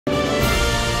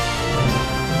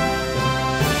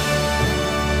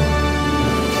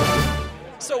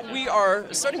are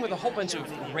starting with a whole bunch of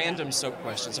random soap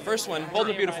questions. The first one, Bold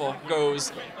and Beautiful,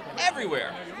 goes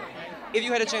everywhere. If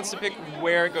you had a chance to pick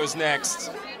where it goes next,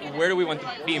 where do we want the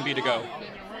B&B to go?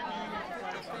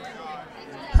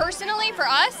 Personally, for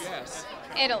us, Yes.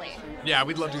 Italy, Yeah,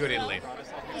 we'd love to go to Italy.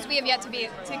 because we have yet to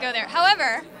go there.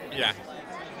 However, Yeah.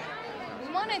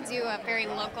 we want to do a very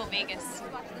local Vegas.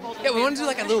 Yeah, we want to do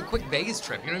like a little quick Vegas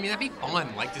trip. You know what I mean? That'd be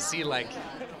fun. Like to see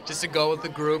just to go with the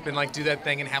group and like do that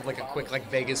thing and have like a quick like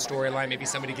Vegas storyline. Maybe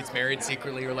somebody gets married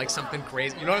secretly or like something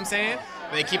crazy. You know what I'm saying?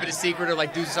 They keep it a secret or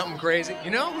like do something crazy.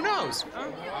 You know? Who knows?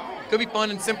 Could be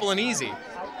fun and simple and easy.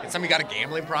 And somebody got a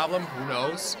gambling problem? Who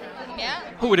knows? Yeah.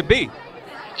 Who would it be?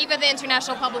 Eva, the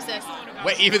international publicist.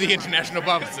 Wait, even the international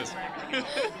publicist.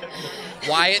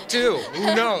 Wyatt too.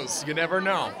 Who knows? You never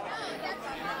know.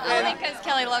 Only because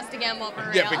Kelly loves to gamble for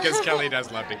real. Yeah, because Kelly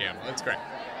does love to gamble. That's great.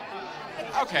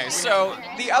 Okay, so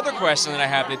the other question that I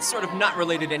have, it's sort of not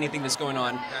related to anything that's going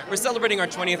on. We're celebrating our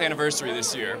 20th anniversary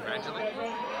this year.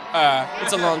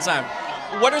 It's a long time.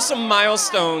 What are some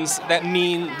milestones that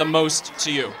mean the most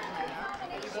to you?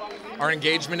 Our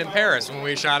engagement in Paris when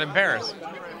we shot in Paris.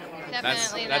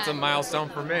 Definitely That's a that. milestone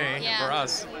for me, Yeah. for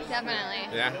us. Definitely.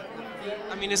 Yeah.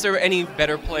 I mean, is there any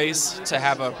better place to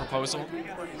have a proposal?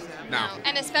 No.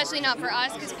 And especially not for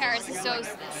us, because Paris is so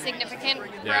significant for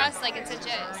Yeah. us. Like, it's such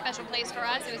a special place for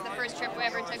us. It was the first trip we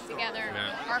ever took together.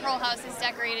 Yeah. Our whole house is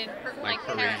decorated like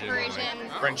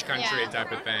Parisian. French country Yeah.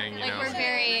 type of thing, you Like,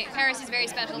 know. Paris is very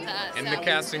special to us. And so. the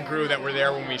cast and crew that were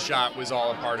there when we shot was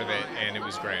all a part of it, and it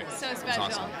was great. So It was special.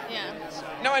 awesome. Yeah.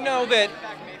 Now, I know that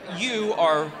you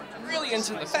are really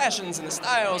into the fashions and the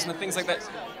styles and the things like that.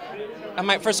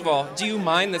 First of all, do you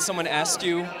mind that someone asked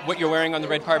you what you're wearing on the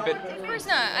red carpet? Of course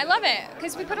not. I love it,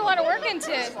 because we put a lot of work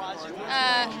into it.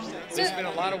 There's been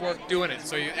a lot of work doing it,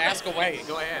 so you ask away.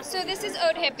 Go ahead. So this is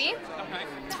Ode Hippie.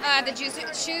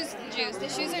 The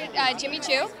shoes are Jimmy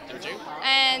Choo.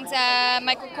 And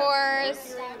Michael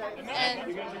Kors.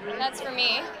 And that's for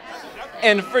me.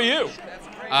 And for you,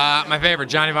 My favorite,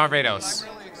 Johnny Barbados.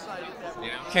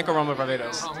 can't go wrong with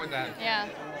Barbados. Wrong with that. Yeah.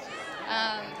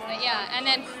 But yeah, and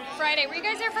then Friday. Were you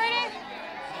guys there Friday?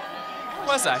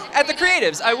 Was I? At the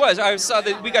Creatives, I was. I saw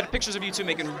that we got pictures of you two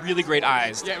making really great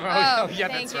eyes. Yeah, well, Oh, yeah,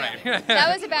 thank that's you. right.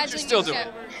 That was a badly You're still used doing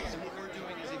show.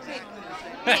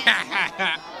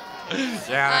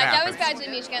 Yeah, That was happens. badly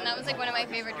Mishka, and that was like one of my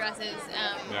favorite dresses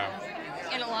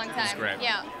Yeah. in a long time. great.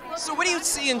 Yeah. So what do you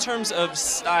see in terms of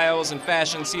styles and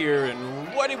fashions here,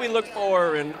 and what do we look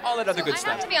for, and all that other good I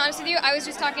stuff? have to be honest with you, I was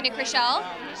just talking to Chriselle.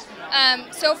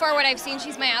 So far what I've seen,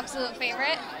 she's my absolute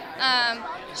favorite.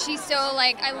 She's so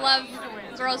I love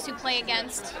girls who play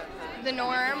against the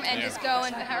norm and just go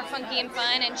and are funky and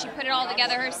fun, and she put it all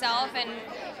together herself, and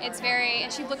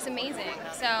and she looks amazing.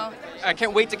 So I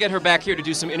can't wait to get her back here to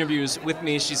do some interviews with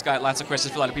me. She's got lots of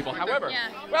questions for a lot of people. However, Yeah.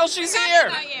 well, she's Talking here.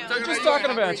 about you. We're just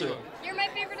talking about you. You're my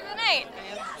favorite of the night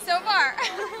so far.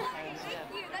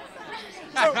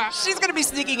 So she's going to be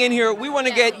sneaking in here. We want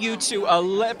to get you to,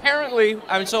 apparently,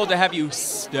 I'm told to have you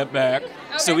step back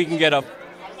so Okay. we can get a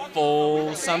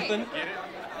full something.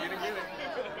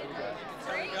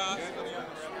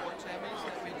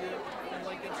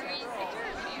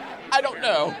 I don't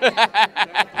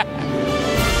know.